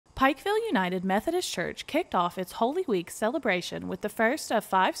Pikeville United Methodist Church kicked off its Holy Week celebration with the first of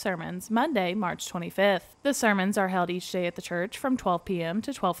 5 sermons Monday, March 25th. The sermons are held each day at the church from 12 p.m.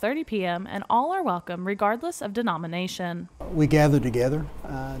 to 12:30 p.m. and all are welcome regardless of denomination. We gather together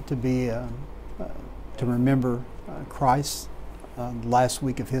to remember Christ last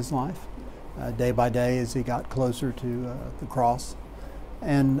week of his life, day by day as he got closer to the cross.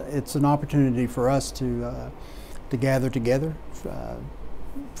 And it's an opportunity for us to gather together,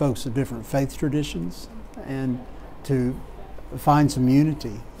 folks of different faith traditions, and to find some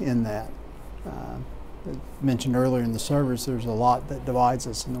unity in that. Mentioned earlier in the service, there's a lot that divides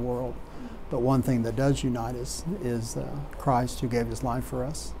us in the world, but one thing that does unite us is Christ, who gave his life for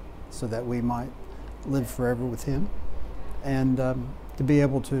us so that we might live forever with him, and to be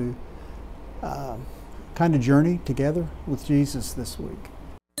able to kind of journey together with Jesus this week.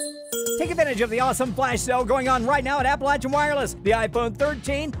 Take advantage of the awesome flash sale going on right now at Appalachian Wireless. The iPhone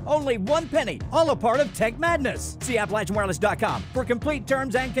 13, only $1, all a part of Tech Madness. See AppalachianWireless.com for complete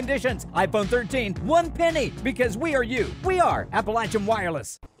terms and conditions. iPhone 13, $1, because we are you. We are Appalachian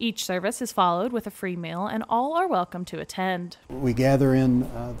Wireless. Each service is followed with a free meal and all are welcome to attend. We gather in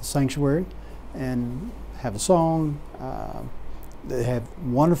the sanctuary and have a song. They have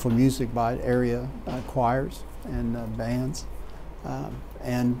wonderful music by area choirs and bands.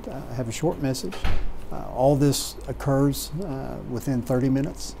 And have a short message. All this occurs within 30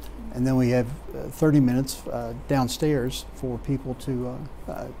 minutes, and then we have 30 minutes downstairs for people to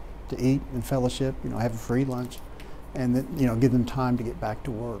eat and fellowship. Have a free lunch, and then, give them time to get back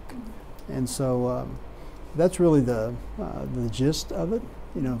to work. And so that's really the gist of it,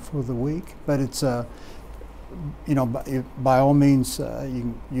 for the week. But it's by all means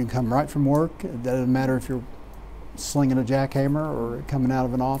you can come right from work. It doesn't matter if you're slinging a jackhammer or coming out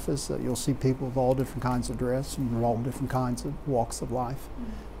of an office. You'll see people of all different kinds of dress and all different kinds of walks of life.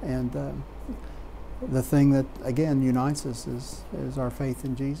 And the thing that, again, unites us is our faith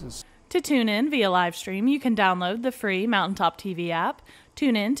in Jesus. To tune in via live stream, you can download the free Mountaintop TV app,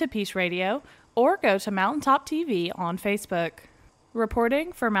 tune in to Peace Radio, or go to Mountaintop TV on Facebook.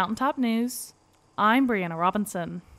 Reporting for Mountaintop News, I'm Brianna Robinson.